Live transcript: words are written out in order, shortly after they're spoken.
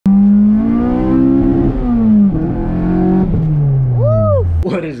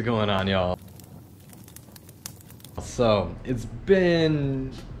So it's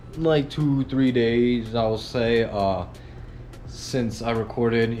been like 2-3 days, I will say, since I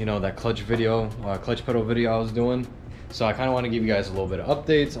recorded, you know, that clutch pedal video I was doing. So I kind of want to give you guys a little bit of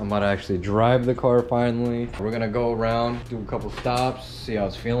updates. I'm about to actually drive the car finally. We're gonna go around, do a couple stops, see how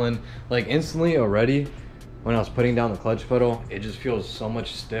it's feeling. Like instantly already, when I was putting down the clutch pedal, it just feels so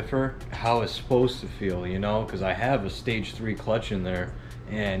much stiffer, how it's supposed to feel, you know, because I have a stage 3 clutch in there,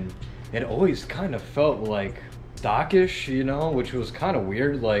 and it always kind of felt like stockish, you know, which was kind of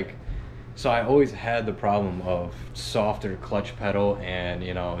weird. Like, so I always had the problem of softer clutch pedal and,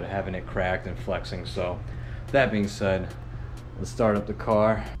 you know, having it cracked and flexing. So that being said, let's start up the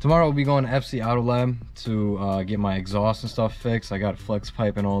car. Tomorrow we'll be going to FC Auto Lab to get my exhaust and stuff fixed. I got flex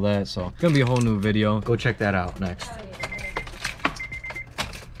pipe and all that, so it's gonna be a whole new video. Go check that out next.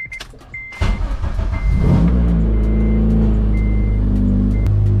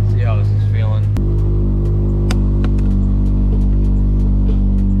 See how this is feeling.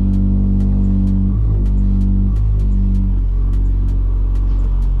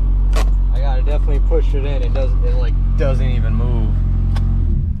 I gotta definitely push it in. It doesn't even move.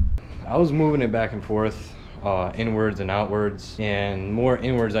 I was moving it back and forth, inwards and outwards, and more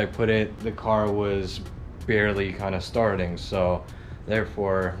inwards I put it, the car was barely kind of starting. So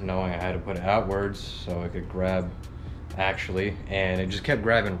therefore, knowing I had to put it outwards so I could grab actually, and it just kept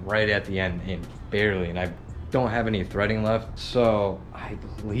grabbing right at the end and barely, and I don't have any threading left. So I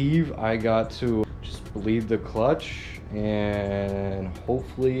believe I got to just bleed the clutch, and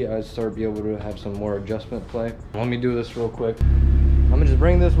hopefully I start be able to have some more adjustment play. Let me do this real quick. I'm gonna just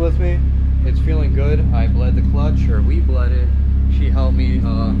bring this with me. It's feeling good. I bled the clutch, or we bled it. She helped me.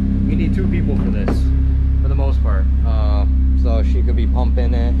 We need 2 people for this, for the most part. So she could be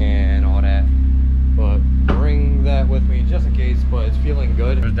pumping it and all that. But bring that with me just in case, but it's feeling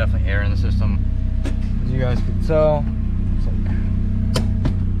good. There's definitely air in the system. As you guys can tell, it's like,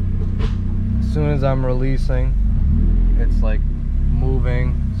 as soon as I'm releasing, it's like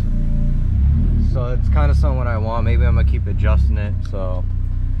moving. So it's kind of something I want. Maybe I'm gonna keep adjusting it, so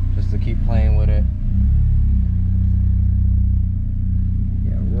just to keep playing with it.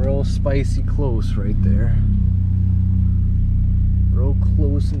 Yeah, real spicy close right there. Real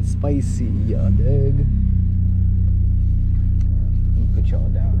close and spicy, yeah, dig. Let me put y'all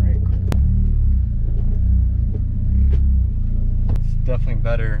down right quick. It's definitely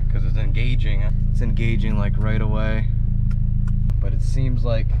better because it's engaging. It's engaging like right away. But it seems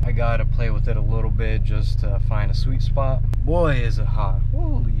like I gotta play with it a little bit just to find a sweet spot. Boy, is it hot.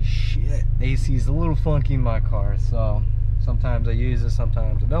 Holy shit. AC's a little funky in my car, so sometimes I use it,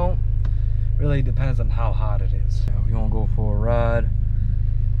 sometimes I don't. Really depends on how hot it is. So we gonna go for a ride.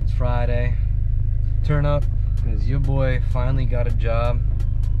 It's Friday. Turn up, because your boy finally got a job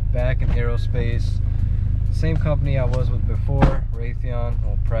back in aerospace. Same company I was with before, Raytheon,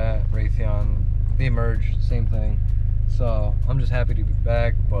 well, Pratt, Raytheon, they merged, same thing. So I'm just happy to be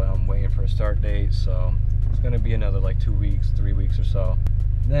back, but I'm waiting for a start date. So it's gonna be another like 2 weeks, 3 weeks or so.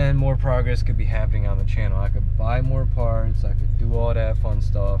 Then more progress could be happening on the channel. I could buy more parts, I could do all that fun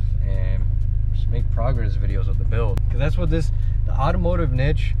stuff, and just make progress videos with the build. Because that's what the automotive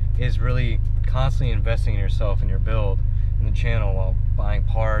niche is, really constantly investing in yourself and your build in the channel while buying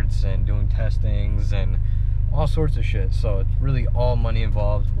parts and doing testings and all sorts of shit. So it's really all money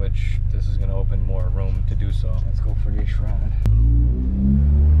involved, which this is going to open more room to do so. Let's go for this ride.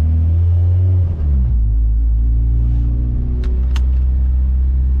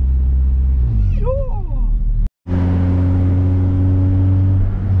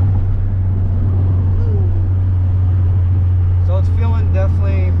 So it's feeling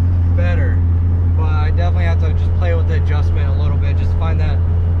definitely better, but I definitely have to just play with the adjustment a little bit, just find that,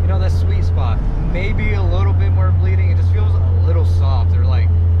 you know, that sweet spot. Maybe a little bit more bleeding. It just feels a little soft or like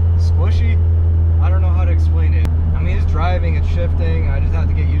squishy. I don't know how to explain it. I mean, it's driving, it's shifting. I just have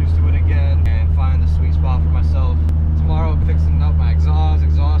to get used to it again and find the sweet spot for myself. Tomorrow I'm fixing up my exhaust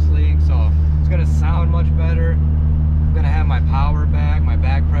leak, so it's gonna sound much better. I'm gonna have my power back, my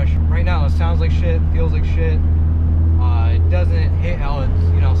back pressure. Right now it sounds like shit, feels like shit. It doesn't hit how it's,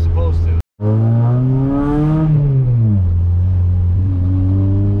 you know, supposed to.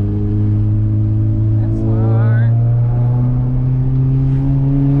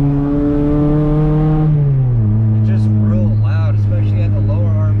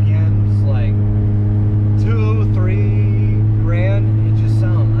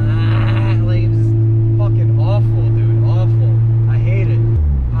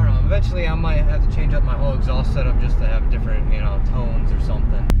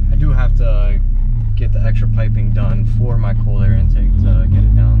 Get the extra piping done for my cold air intake to get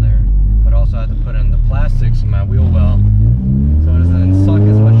it down there, but also I have to put in the plastics in my wheel well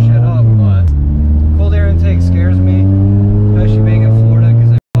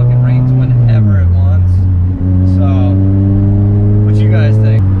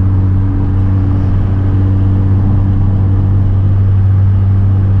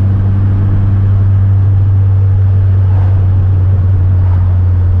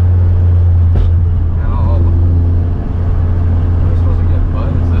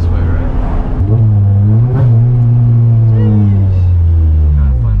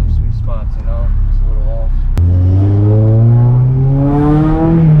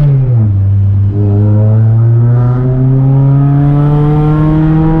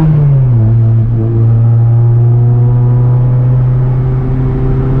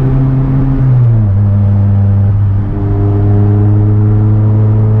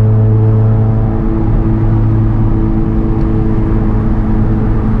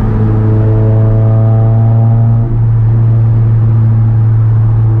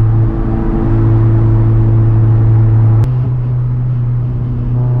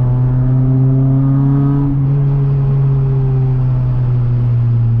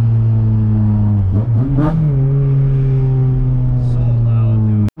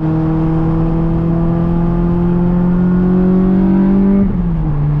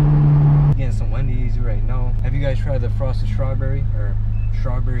the frosted strawberry or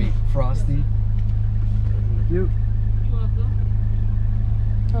strawberry frosty. Thank you.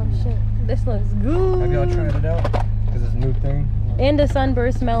 Oh shit, this looks good. Have y'all tried it out? Because it's a new thing. And the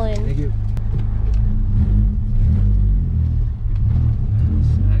sunburst melon. Thank you.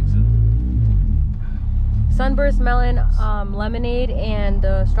 Sunburst melon, lemonade, and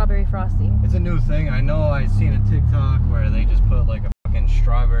strawberry frosty. It's a new thing. I know I seen a TikTok where they just put like a fucking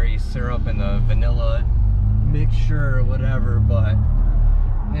strawberry syrup in the vanilla mixture or whatever, but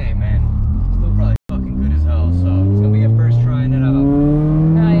hey man, still probably fucking good as hell. So it's gonna be a first trying it out.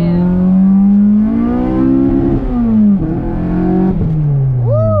 Oh yeah.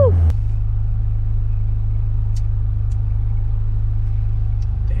 Woo!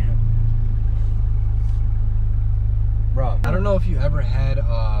 Damn. Bro, I don't know if you ever had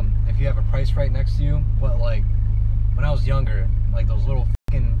if you have a price right next to you, but like when I was younger, like those little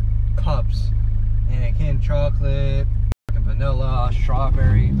fucking cups, and it came chocolate, fucking vanilla,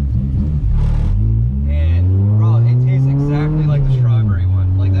 strawberry, and bro, it tastes exactly like the strawberry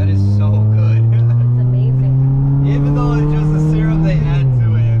one. Like that is so good. It's amazing. Even though it's just the syrup they add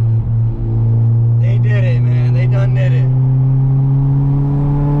to it, they did it, man. They done did it.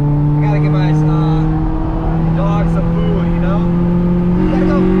 I gotta give my dog some food, you know? You gotta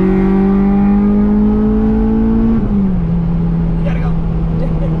go. You gotta go.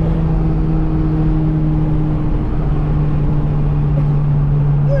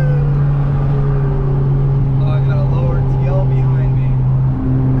 Oh, I got a lower TL behind me.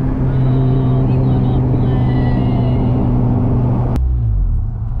 Oh, you wanna play?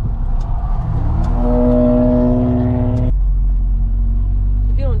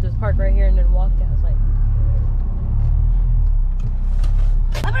 If you don't just park right here and then walk down, it's like.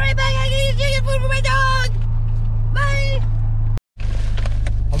 I'll be right back. I get chicken food for my dog. Bye.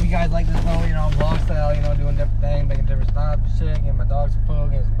 Hope you guys like this little, you know, vlog style, you know, doing different things, making different stops, shit, getting my dog some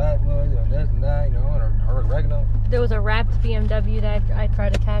food, getting some backwoods, doing this and that, you know, or oregano. There was a wrapped BMW that I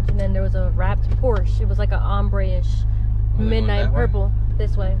tried to catch, and then there was a wrapped Porsche. It was like an ombre-ish midnight purple.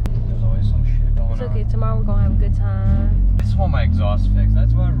 This way. There's always some shit going on. It's okay. Tomorrow we're gonna have a good time. I just want my exhaust fixed.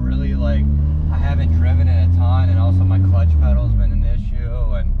 That's what I'm really like. I haven't driven in a ton, and also my clutch pedal's been an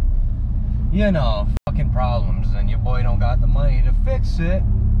issue, and you know, fucking problems. And your boy don't got the money to fix it,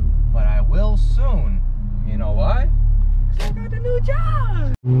 but I will soon. You know why? 'Cause I got a new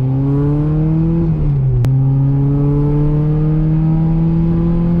job.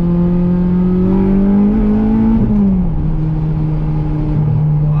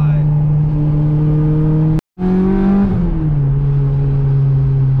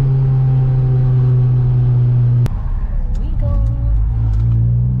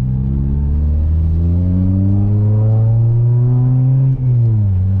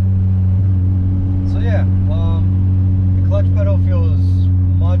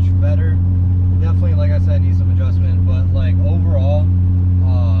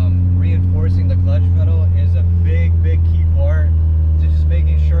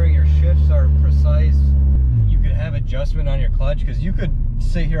 Adjustment on your clutch, because you could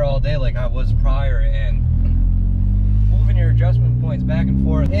sit here all day like I was prior and moving your adjustment points back and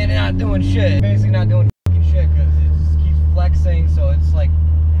forth and not doing shit, basically not doing fucking shit, because it just keeps flexing. So it's like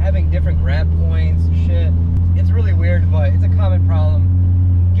having different grab points and shit. It's really weird, but it's a common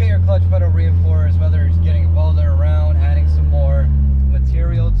problem. Get your clutch pedal reinforced, whether it's getting it welded around, adding some more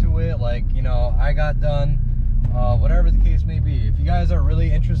material to it, like, you know, I got done, whatever the case may be. If you guys are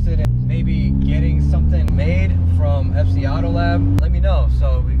really interested in maybe getting something made from FC Auto Lab, let me know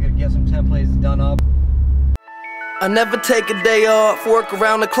so we could get some templates done up. I never take a day off, work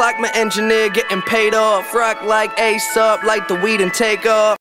around the clock, my engineer getting paid off, rock like Ace up, like the weed and take off.